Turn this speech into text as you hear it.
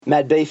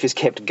Mad Beef is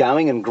kept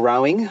going and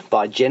growing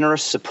by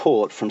generous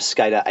support from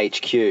Skater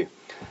HQ.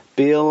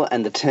 Bill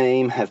and the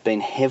team have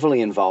been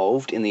heavily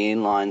involved in the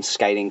inline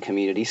skating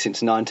community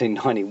since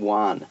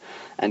 1991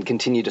 and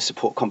continue to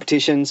support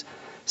competitions,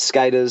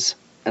 skaters,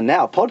 and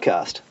now a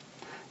podcast.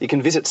 You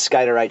can visit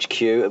Skater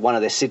HQ at one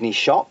of their Sydney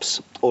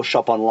shops or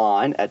shop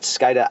online at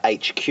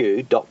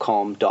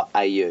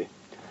skaterhq.com.au.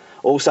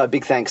 Also,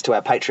 big thanks to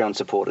our Patreon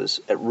supporters.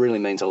 It really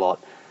means a lot.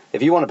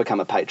 If you want to become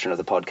a patron of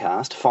the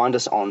podcast, find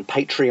us on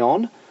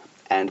Patreon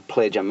and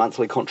pledge a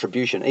monthly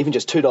contribution. Even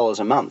just $2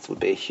 a month would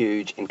be a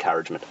huge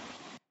encouragement.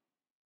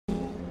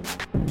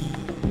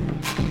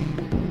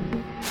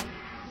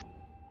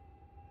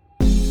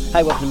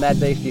 Hey, welcome to Mad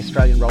Beef, the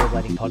Australian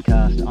rollerblading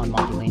podcast. I'm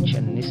Mikey Lynch,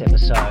 and in this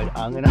episode,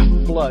 I'm going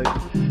to float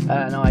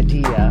an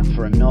idea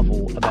for a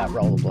novel about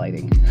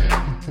rollerblading.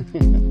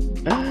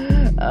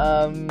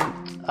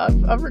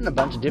 I've written a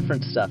bunch of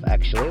different stuff,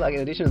 actually. Like,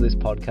 in addition to this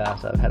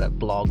podcast, I've had a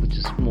blog, which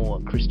is more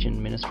a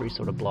Christian ministry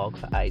sort of blog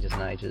for ages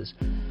and ages.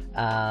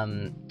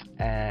 And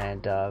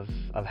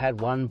I've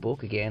had one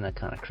book, again, a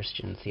kind of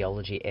Christian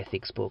theology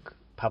ethics book,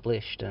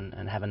 published,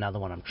 and have another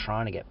one I'm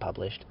trying to get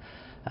published.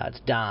 It's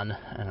done,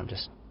 and I'm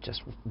just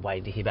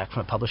waiting to hear back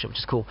from a publisher, which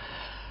is cool.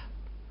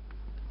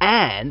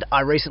 And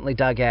I recently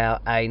dug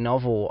out a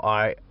novel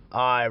I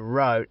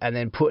wrote and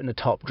then put in the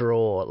top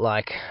drawer,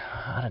 like,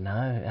 I don't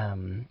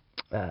know,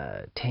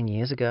 10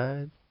 years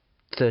ago,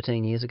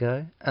 13 years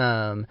ago.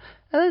 And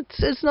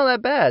it's not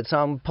that bad, so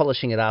I'm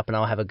polishing it up, and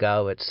I'll have a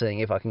go at seeing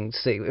if I can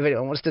see if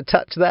anyone wants to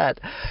touch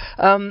that.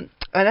 And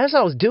as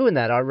I was doing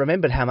that, I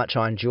remembered how much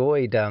I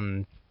enjoyed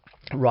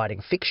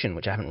writing fiction,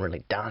 which I haven't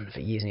really done for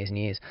years and years and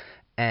years.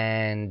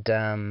 And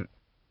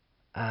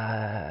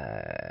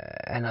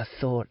I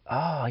thought,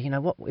 oh, you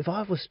know what? If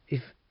I was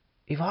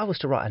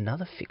to write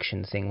another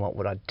fiction thing, what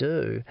would I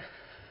do?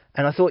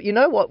 And I thought, you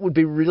know what would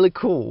be really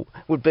cool?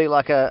 Would be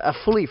like a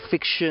fully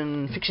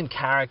fiction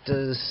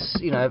characters,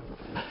 you know,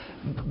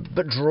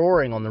 but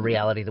drawing on the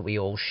reality that we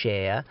all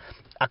share.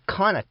 A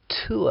kind of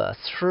tour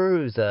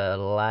through the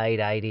late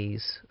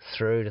 80s,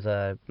 through to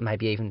the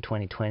maybe even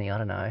 2020, I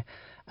don't know.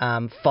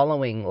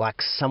 Following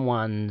like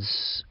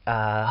someone's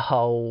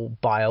whole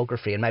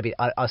biography, and maybe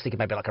I was thinking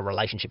maybe like a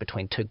relationship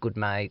between two good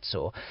mates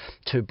or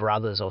two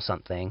brothers or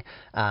something,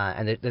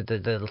 and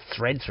the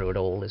thread through it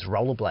all is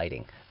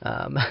rollerblading.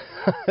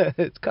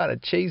 It's kind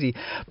of cheesy,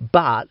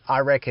 but I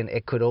reckon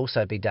it could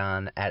also be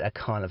done at a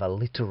kind of a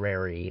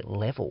literary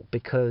level,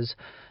 because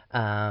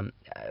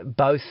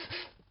both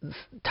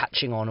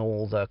touching on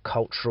all the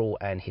cultural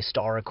and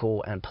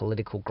historical and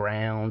political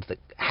ground that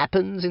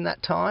happens in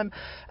that time.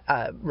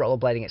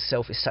 Rollerblading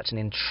itself is such an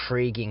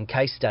intriguing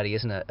case study,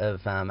 isn't it,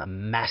 of a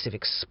massive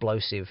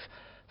explosive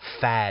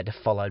fad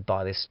followed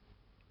by this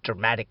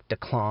dramatic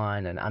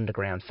decline and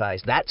underground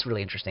phase. That's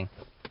really interesting.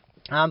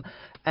 And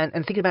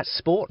thinking about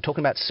sport,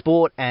 talking about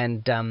sport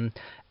and the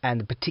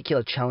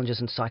particular challenges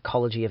and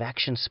psychology of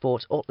action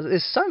sports.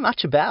 There's so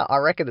much about, I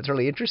reckon, that's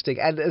really interesting.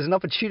 And there's an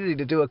opportunity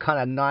to do a kind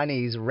of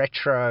 90s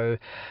retro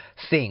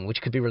thing,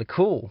 which could be really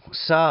cool.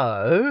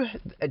 So,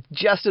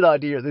 just an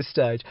idea at this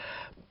stage.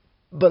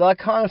 But I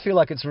kind of feel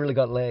like it's really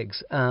got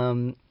legs.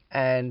 And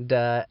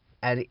if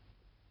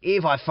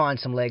I find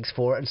some legs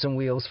for it and some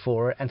wheels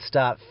for it and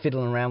start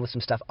fiddling around with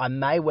some stuff, I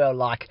may well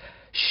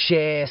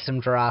share some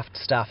draft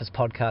stuff as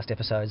podcast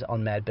episodes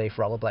on Mad Beef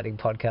Rollerblading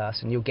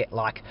Podcast, and you'll get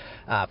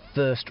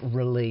first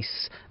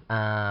release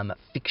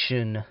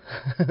fiction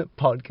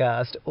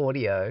podcast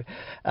audio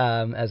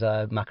as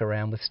I muck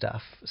around with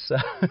stuff. So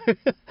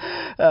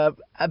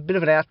a bit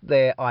of an out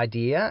there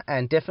idea,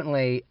 and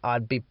definitely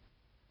I'd be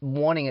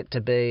wanting it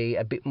to be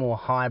a bit more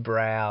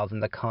highbrow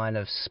than the kind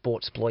of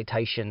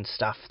sportsploitation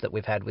stuff that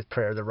we've had with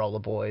Prayer of the Roller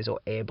Boys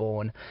or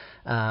Airborne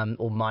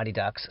or Mighty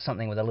Ducks,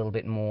 something with a little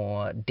bit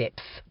more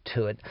depth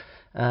to it.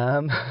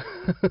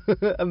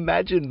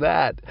 Imagine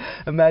that.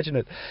 Imagine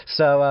it.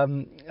 So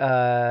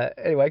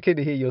anyway, keen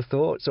to hear your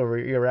thoughts or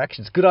your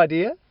reactions. Good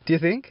idea, do you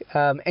think?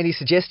 Any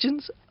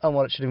suggestions on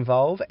what it should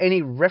involve?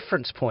 Any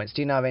reference points?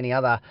 Do you know of any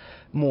other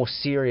more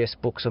serious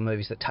books or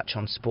movies that touch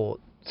on sport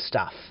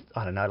stuff?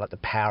 I don't know, like The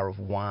Power of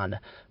One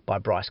by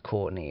Bryce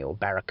Courtney or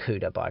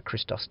Barracuda by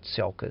Christos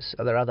Tsiolkas.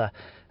 Are there other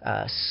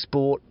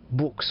sport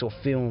books or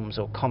films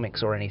or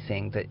comics or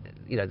anything that,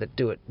 you know, that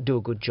do a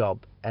good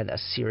job and a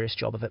serious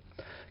job of it?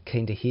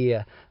 Keen to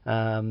hear.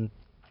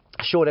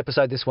 Short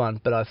episode, this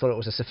one, but I thought it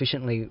was a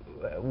sufficiently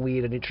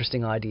weird and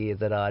interesting idea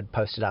that I'd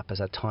post it up as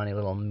a tiny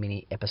little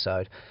mini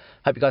episode.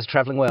 Hope you guys are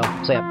travelling well.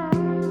 See ya.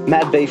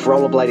 Mad Beef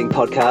Rollerblading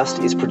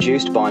Podcast is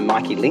produced by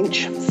Mikey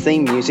Lynch,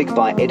 theme music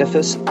by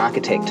Edifice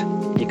Architect.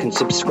 You can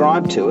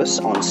subscribe to us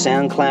on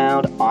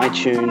SoundCloud,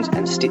 iTunes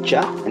and Stitcher,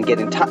 and get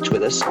in touch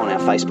with us on our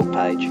Facebook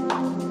page.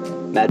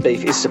 Mad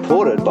Beef is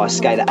supported by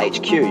Skater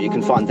HQ. You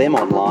can find them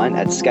online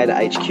at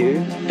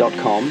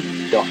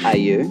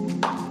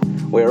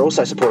skaterhq.com.au. We're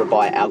also supported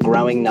by our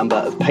growing number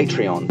of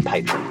Patreon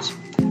patrons.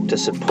 To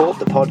support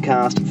the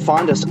podcast,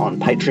 find us on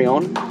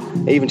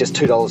Patreon. Even just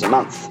 $2 a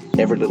month.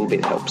 Every little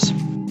bit helps.